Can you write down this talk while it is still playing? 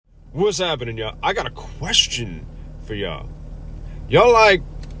What's happening, y'all? I got a question for y'all. Y'all like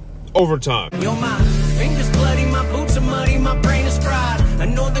overtime? Yo, my fingers bloody, my boots are muddy, my brain is fried. A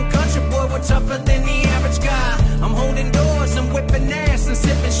northern country boy, we're tougher than the average guy. I'm holding doors, I'm whipping ass and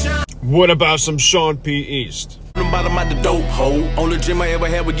sipping shine. What about some Sean P. East? Bottom out the dope hole. Only dream I ever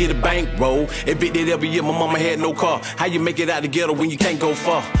had would get a bankroll. If it did every year, my mama had no car. How you make it out the ghetto when you can't go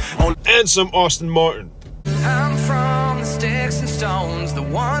far? And some Austin Martin. I'm from the sticks and stones, the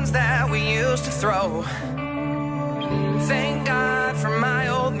ones that we used to throw. Thank God for my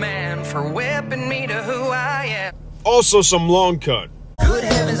old man for whipping me to who I am. Also some Long Cut. Good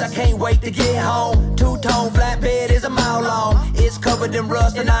heavens, I can't wait to get home. Two-tone flatbed is a mile long. It's covered in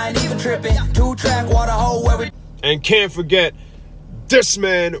rust and I ain't even tripping. Two-track water hole where we... And can't forget this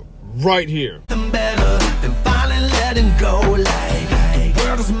man right here. Better than finally letting go. Like the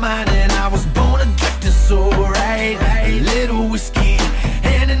world is mine and I was born adrift, so right. A little whiskey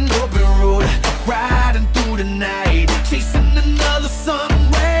and an open road, riding through the night, chasing another sun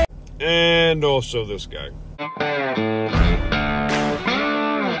ray. And also this guy.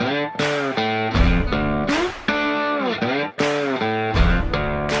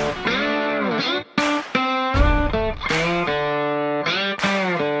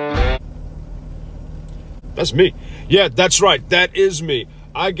 That's me. Yeah, that's right. That is me.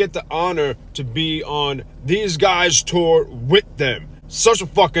 I get the honor to be on these guys' tour with them. Such a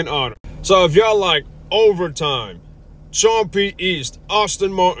fucking honor. So if y'all like Overtime, Sean P. East,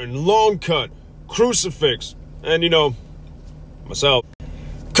 Austin Martin, Long Cut, Crucifix, and you know, myself,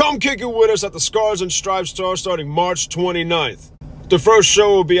 come kick it with us at the Scars and Stripes tour starting March 29th. The first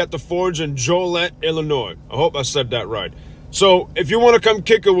show will be at the Forge in Joliet, Illinois. I hope I said that right. So if you want to come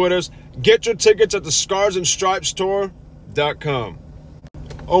kick it with us, get your tickets at the scarsandstripestour.com.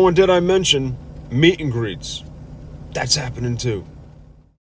 Oh, and did I mention meet and greets? That's happening too.